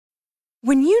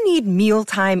When you need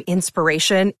mealtime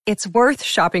inspiration, it's worth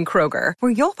shopping Kroger,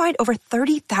 where you'll find over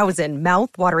 30,000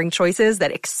 mouth-watering choices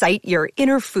that excite your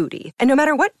inner foodie. And no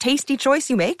matter what tasty choice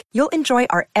you make, you'll enjoy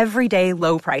our everyday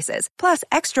low prices, plus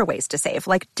extra ways to save,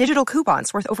 like digital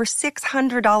coupons worth over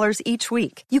 $600 each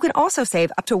week. You can also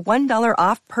save up to $1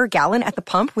 off per gallon at the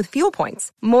pump with fuel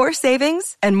points. More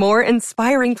savings and more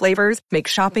inspiring flavors make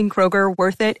shopping Kroger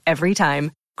worth it every time.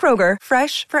 Kroger,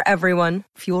 fresh for everyone.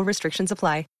 Fuel restrictions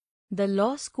apply. The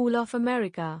Law School of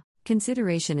America.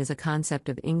 Consideration is a concept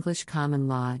of English common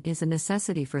law. It is a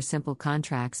necessity for simple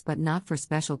contracts but not for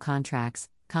special contracts,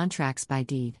 contracts by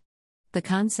deed. The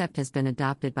concept has been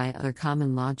adopted by other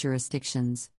common law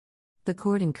jurisdictions. The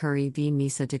court in Curry v.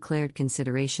 Mesa declared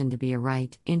consideration to be a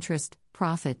right, interest,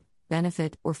 profit,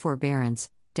 benefit, or forbearance,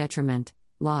 detriment,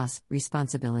 loss,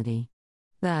 responsibility.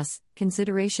 Thus,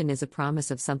 consideration is a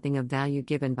promise of something of value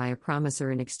given by a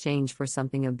promisor in exchange for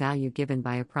something of value given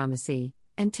by a promisee,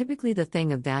 and typically the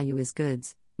thing of value is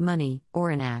goods, money,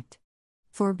 or an act.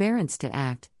 Forbearance to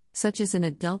act, such as an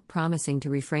adult promising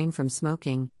to refrain from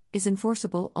smoking, is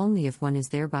enforceable only if one is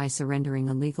thereby surrendering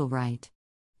a legal right.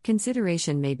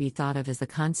 Consideration may be thought of as the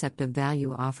concept of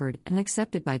value offered and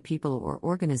accepted by people or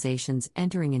organizations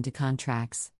entering into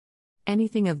contracts.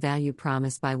 Anything of value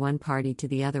promised by one party to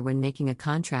the other when making a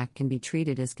contract can be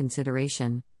treated as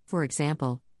consideration. For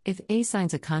example, if A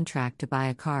signs a contract to buy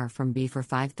a car from B for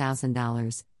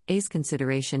 $5,000, A's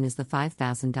consideration is the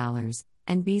 $5,000,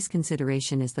 and B's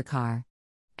consideration is the car.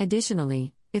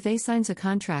 Additionally, if A signs a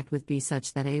contract with B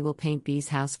such that A will paint B's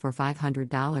house for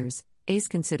 $500, A's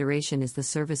consideration is the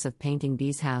service of painting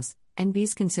B's house, and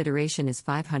B's consideration is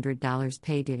 $500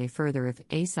 paid to A. Further, if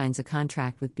A signs a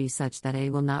contract with B such that A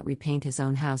will not repaint his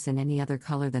own house in any other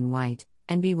color than white,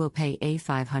 and B will pay A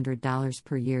 $500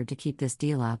 per year to keep this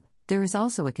deal up, there is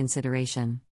also a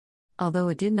consideration. Although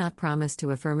A did not promise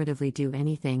to affirmatively do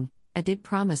anything, A did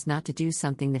promise not to do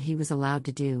something that he was allowed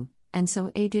to do, and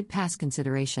so A did pass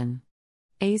consideration.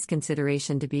 A's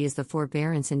consideration to B is the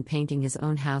forbearance in painting his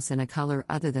own house in a color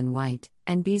other than white,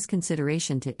 and B's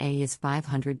consideration to A is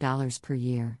 $500 per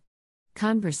year.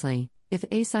 Conversely, if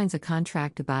A signs a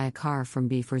contract to buy a car from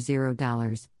B for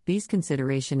 $0, B's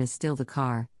consideration is still the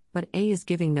car, but A is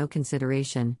giving no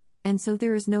consideration, and so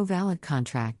there is no valid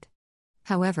contract.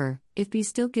 However, if B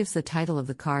still gives the title of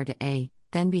the car to A,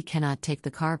 then B cannot take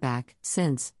the car back,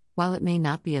 since, while it may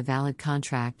not be a valid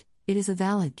contract, it is a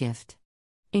valid gift.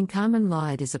 In common law,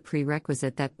 it is a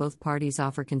prerequisite that both parties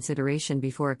offer consideration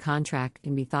before a contract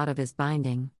can be thought of as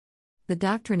binding. The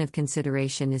doctrine of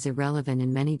consideration is irrelevant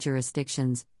in many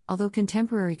jurisdictions, although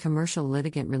contemporary commercial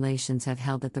litigant relations have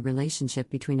held that the relationship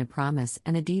between a promise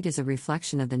and a deed is a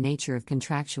reflection of the nature of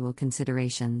contractual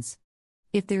considerations.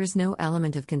 If there is no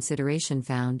element of consideration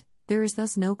found, there is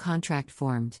thus no contract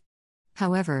formed.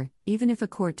 However, even if a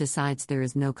court decides there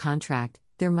is no contract,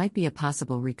 there might be a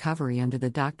possible recovery under the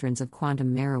doctrines of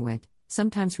quantum meruit,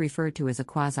 sometimes referred to as a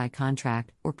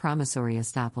quasi-contract or promissory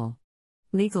estoppel.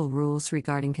 Legal rules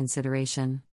regarding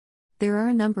consideration. There are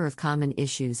a number of common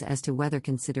issues as to whether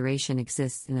consideration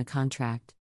exists in a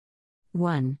contract.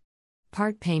 1.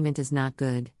 Part payment is not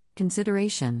good,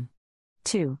 consideration.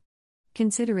 2.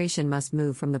 Consideration must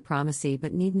move from the promisee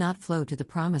but need not flow to the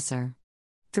promisor.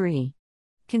 3.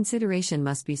 Consideration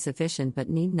must be sufficient but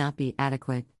need not be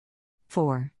adequate.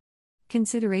 4.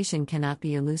 Consideration cannot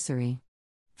be illusory.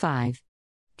 5.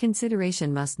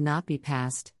 Consideration must not be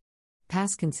past.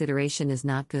 Past consideration is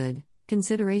not good,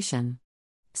 consideration.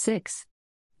 6.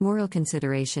 Moral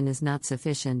consideration is not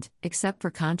sufficient, except for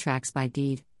contracts by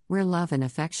deed, where love and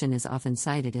affection is often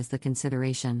cited as the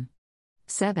consideration.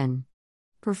 7.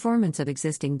 Performance of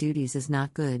existing duties is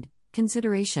not good,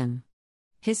 consideration.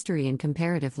 History and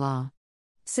comparative law.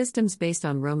 Systems based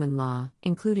on Roman law,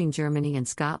 including Germany and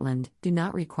Scotland, do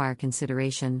not require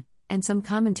consideration, and some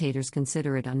commentators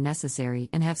consider it unnecessary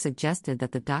and have suggested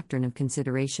that the doctrine of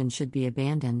consideration should be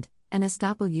abandoned, and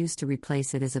estoppel used to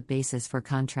replace it as a basis for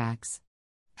contracts.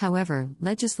 However,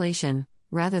 legislation,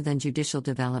 rather than judicial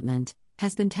development,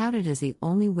 has been touted as the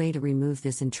only way to remove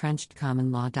this entrenched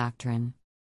common law doctrine.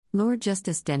 Lord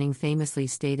Justice Denning famously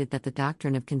stated that the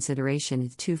doctrine of consideration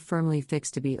is too firmly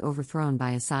fixed to be overthrown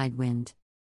by a side wind.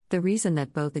 The reason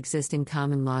that both exist in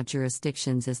common law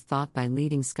jurisdictions is thought by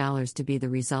leading scholars to be the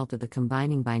result of the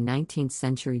combining by 19th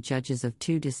century judges of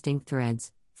two distinct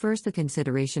threads. First, the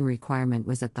consideration requirement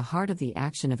was at the heart of the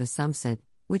action of assumpsit,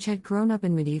 which had grown up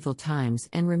in medieval times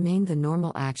and remained the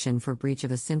normal action for breach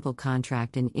of a simple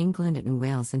contract in England and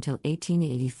Wales until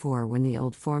 1884, when the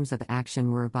old forms of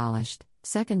action were abolished.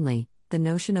 Secondly, the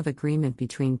notion of agreement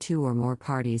between two or more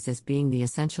parties as being the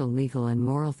essential legal and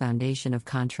moral foundation of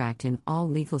contract in all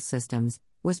legal systems,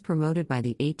 was promoted by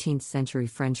the 18th century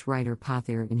French writer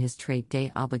Pothier in his Traité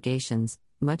des Obligations,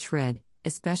 much read,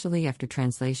 especially after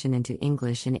translation into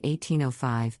English in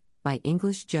 1805, by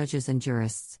English judges and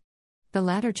jurists. The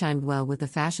latter chimed well with the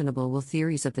fashionable will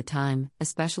theories of the time,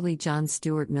 especially John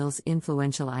Stuart Mill's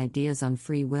influential ideas on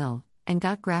free will, and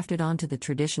got grafted onto the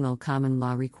traditional common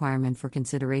law requirement for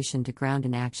consideration to ground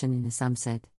an action in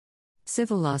assumpsit.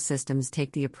 Civil law systems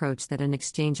take the approach that an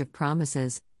exchange of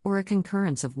promises, or a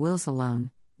concurrence of wills alone,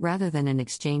 rather than an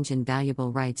exchange in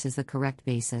valuable rights is the correct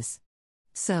basis.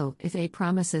 So, if A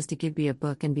promises to give B a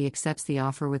book and B accepts the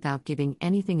offer without giving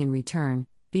anything in return,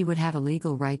 B would have a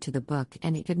legal right to the book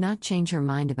and A could not change her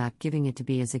mind about giving it to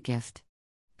B as a gift.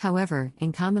 However,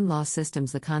 in common law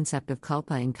systems the concept of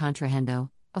culpa in contrahendo,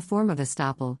 a form of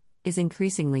estoppel, is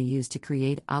increasingly used to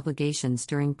create obligations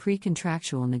during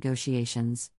pre-contractual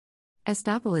negotiations.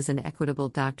 Estoppel is an equitable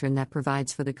doctrine that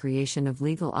provides for the creation of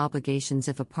legal obligations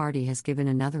if a party has given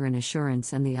another an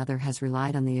assurance and the other has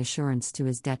relied on the assurance to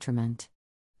his detriment.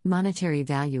 Monetary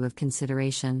value of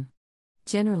consideration.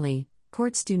 Generally,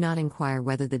 courts do not inquire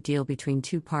whether the deal between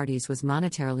two parties was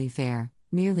monetarily fair,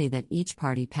 merely that each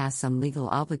party passed some legal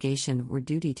obligation or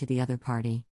duty to the other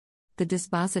party. The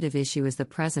dispositive issue is the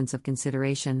presence of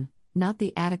consideration, not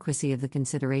the adequacy of the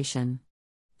consideration.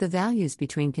 The values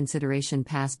between consideration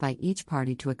passed by each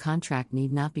party to a contract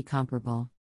need not be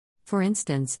comparable. For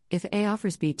instance, if A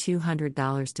offers B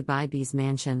 $200 to buy B's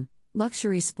mansion,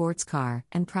 luxury sports car,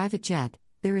 and private jet,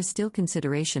 there is still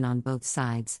consideration on both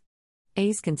sides.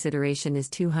 A's consideration is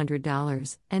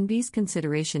 $200, and B's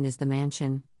consideration is the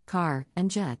mansion, car, and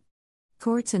jet.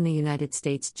 Courts in the United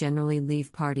States generally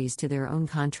leave parties to their own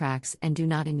contracts and do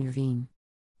not intervene.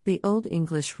 The Old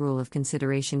English rule of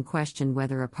consideration questioned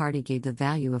whether a party gave the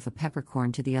value of a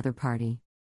peppercorn to the other party.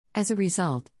 As a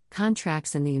result,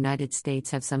 contracts in the United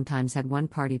States have sometimes had one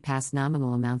party pass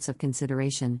nominal amounts of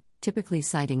consideration, typically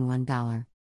citing $1.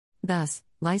 Thus,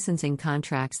 licensing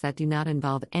contracts that do not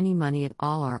involve any money at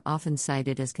all are often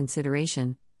cited as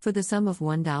consideration, for the sum of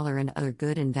 $1 and other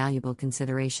good and valuable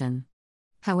consideration.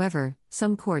 However,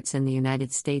 some courts in the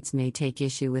United States may take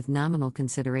issue with nominal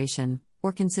consideration,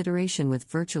 or consideration with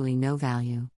virtually no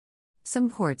value. Some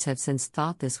courts have since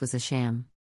thought this was a sham.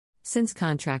 Since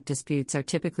contract disputes are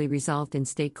typically resolved in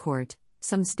state court,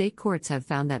 some state courts have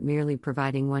found that merely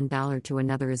providing $1 to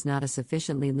another is not a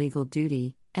sufficiently legal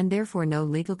duty, and therefore no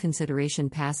legal consideration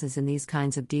passes in these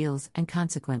kinds of deals, and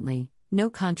consequently, no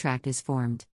contract is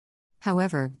formed.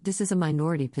 However, this is a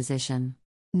minority position.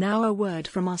 Now a word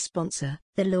from our sponsor,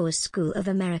 the Law School of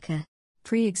America.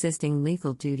 Pre-existing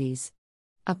legal duties.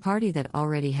 A party that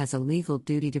already has a legal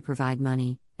duty to provide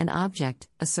money, an object,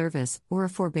 a service, or a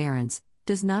forbearance,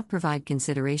 does not provide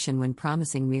consideration when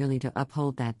promising merely to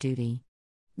uphold that duty.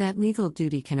 That legal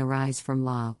duty can arise from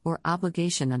law or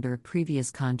obligation under a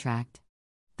previous contract.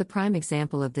 The prime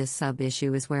example of this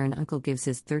sub-issue is where an uncle gives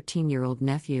his 13-year-old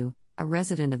nephew, a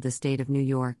resident of the state of New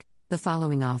York, the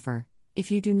following offer: if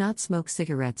you do not smoke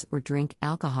cigarettes or drink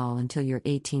alcohol until your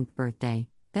 18th birthday,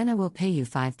 then I will pay you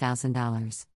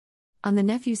 $5,000. On the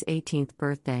nephew's 18th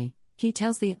birthday, he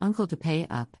tells the uncle to pay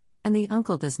up, and the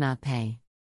uncle does not pay.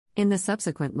 In the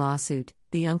subsequent lawsuit,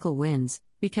 the uncle wins,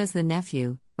 because the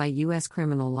nephew, by U.S.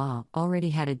 criminal law, already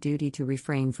had a duty to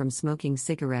refrain from smoking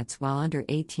cigarettes while under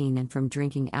 18 and from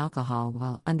drinking alcohol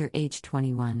while under age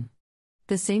 21.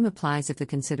 The same applies if the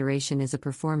consideration is a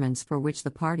performance for which the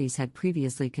parties had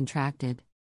previously contracted.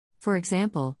 For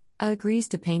example, A agrees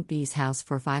to paint B's house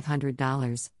for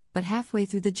 $500, but halfway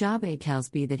through the job A tells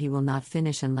B that he will not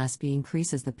finish unless B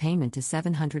increases the payment to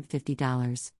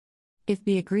 $750. If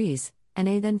B agrees, and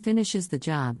A then finishes the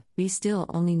job, B still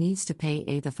only needs to pay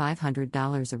A the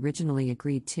 $500 originally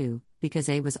agreed to, because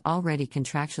A was already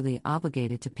contractually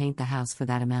obligated to paint the house for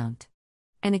that amount.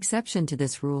 An exception to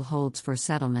this rule holds for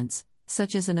settlements,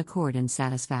 such as an accord and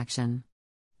satisfaction.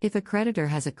 If a creditor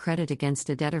has a credit against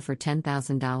a debtor for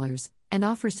 $10,000, and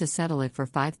offers to settle it for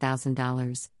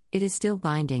 $5,000, it is still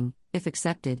binding, if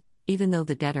accepted, even though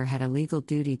the debtor had a legal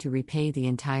duty to repay the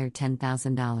entire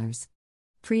 $10,000.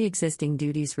 Pre-existing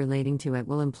duties relating to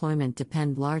at-will employment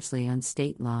depend largely on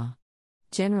state law.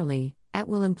 Generally,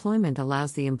 at-will employment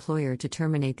allows the employer to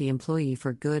terminate the employee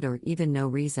for good or even no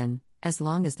reason, as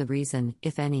long as the reason,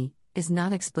 if any, is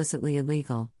not explicitly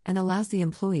illegal, and allows the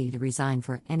employee to resign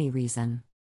for any reason.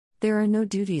 There are no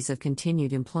duties of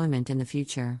continued employment in the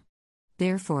future.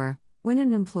 Therefore, when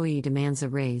an employee demands a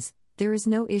raise, there is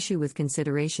no issue with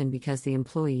consideration because the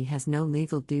employee has no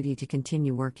legal duty to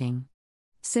continue working.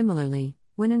 Similarly,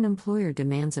 when an employer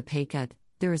demands a pay cut,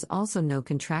 there is also no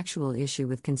contractual issue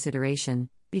with consideration,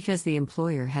 because the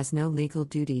employer has no legal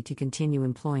duty to continue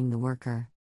employing the worker.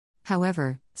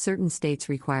 However, certain states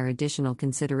require additional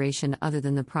consideration other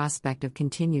than the prospect of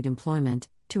continued employment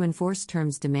to enforce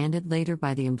terms demanded later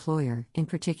by the employer, in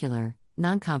particular,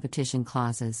 non-competition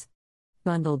clauses.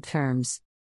 Bundled terms.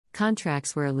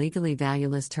 Contracts where a legally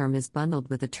valueless term is bundled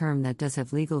with a term that does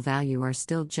have legal value are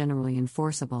still generally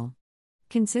enforceable.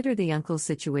 Consider the uncle's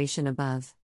situation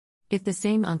above. If the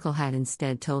same uncle had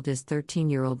instead told his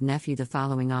 13-year-old nephew the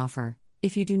following offer: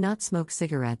 if you do not smoke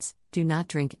cigarettes, do not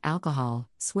drink alcohol,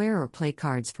 swear or play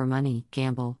cards for money,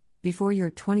 gamble, before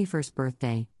your 21st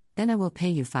birthday, then I will pay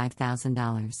you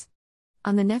 $5,000.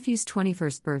 On the nephew's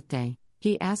 21st birthday,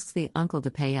 he asks the uncle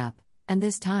to pay up, and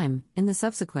this time, in the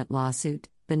subsequent lawsuit,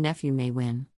 the nephew may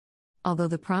win. Although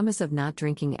the promise of not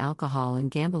drinking alcohol and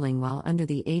gambling while under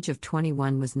the age of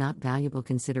 21 was not valuable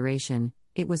consideration,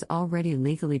 it was already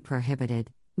legally prohibited.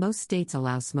 Most states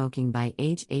allow smoking by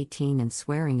age 18 and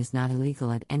swearing is not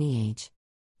illegal at any age.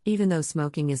 Even though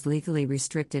smoking is legally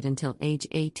restricted until age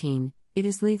 18, it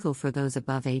is legal for those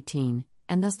above 18,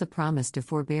 and thus the promise to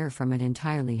forbear from it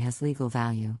entirely has legal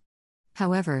value.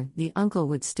 However, the uncle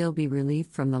would still be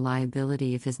relieved from the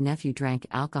liability if his nephew drank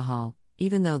alcohol,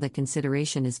 even though the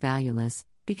consideration is valueless,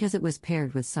 because it was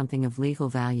paired with something of legal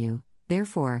value.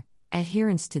 Therefore,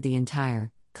 adherence to the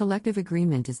entire collective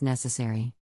agreement is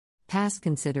necessary. Past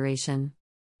consideration.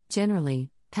 Generally,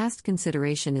 past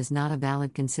consideration is not a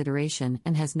valid consideration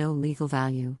and has no legal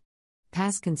value.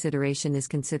 Past consideration is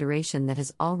consideration that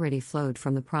has already flowed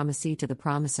from the promisee to the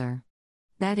promisor.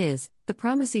 That is, the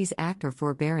promisee's act or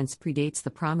forbearance predates the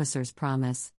promisor's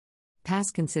promise.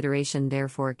 Past consideration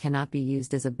therefore cannot be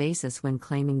used as a basis when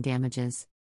claiming damages.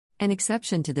 An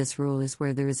exception to this rule is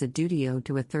where there is a duty owed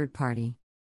to a third party.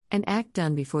 An act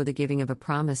done before the giving of a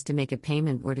promise to make a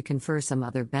payment or to confer some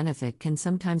other benefit can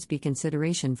sometimes be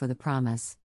consideration for the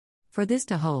promise. For this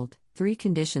to hold, 3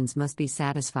 conditions must be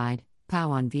satisfied.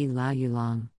 Pawan v. Lau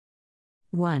Yulong.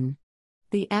 1.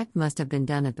 The act must have been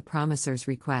done at the promisor's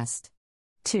request.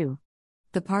 2.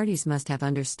 The parties must have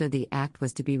understood the act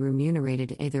was to be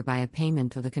remunerated either by a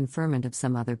payment or the conferment of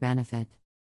some other benefit.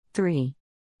 3.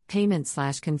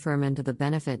 Payment/conferment of the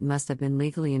benefit must have been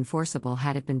legally enforceable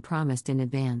had it been promised in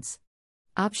advance.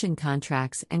 Option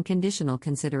contracts and conditional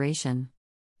consideration.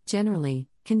 Generally,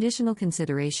 conditional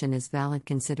consideration is valid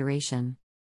consideration.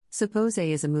 Suppose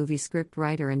A is a movie script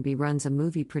writer and B runs a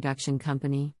movie production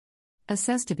company. A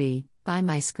says to B, "Buy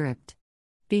my script."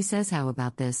 B says, "How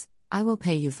about this? I will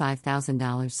pay you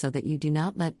 $5,000 so that you do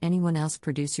not let anyone else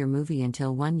produce your movie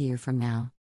until 1 year from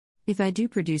now. If I do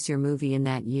produce your movie in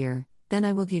that year, then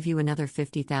I will give you another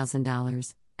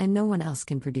 $50,000, and no one else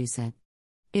can produce it.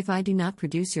 If I do not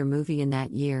produce your movie in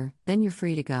that year, then you're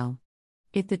free to go."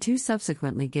 If the two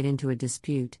subsequently get into a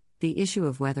dispute, the issue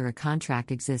of whether a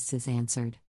contract exists is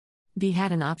answered. B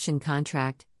had an option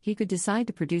contract, he could decide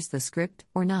to produce the script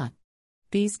or not.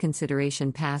 B's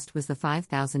consideration past was the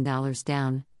 $5,000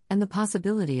 down, and the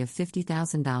possibility of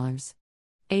 $50,000.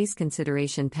 A's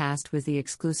consideration past was the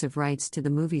exclusive rights to the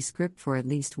movie script for at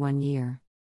least 1 year.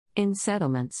 In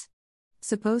settlements,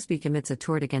 suppose B commits a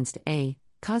tort against A,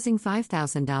 causing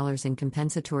 $5,000 in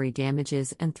compensatory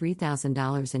damages and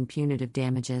 $3,000 in punitive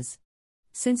damages.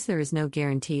 Since there is no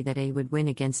guarantee that A would win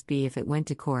against B if it went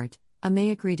to court, A may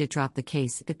agree to drop the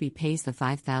case if B pays the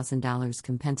 $5,000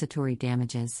 compensatory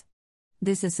damages.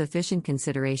 This is sufficient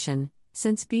consideration,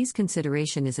 since B's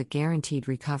consideration is a guaranteed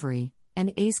recovery,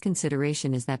 and A's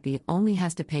consideration is that B only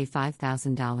has to pay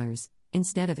 $5,000,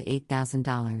 instead of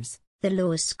 $8,000. The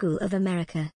Law School of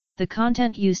America. The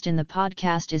content used in the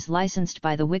podcast is licensed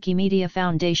by the Wikimedia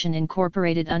Foundation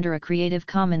Incorporated under a Creative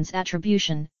Commons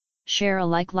Attribution, Share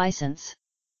Alike license.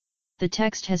 The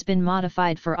text has been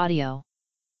modified for audio.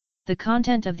 The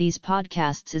content of these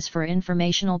podcasts is for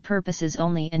informational purposes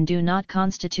only and do not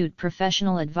constitute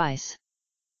professional advice.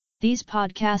 These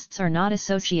podcasts are not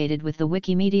associated with the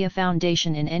Wikimedia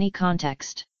Foundation in any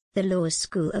context. The Law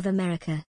School of America.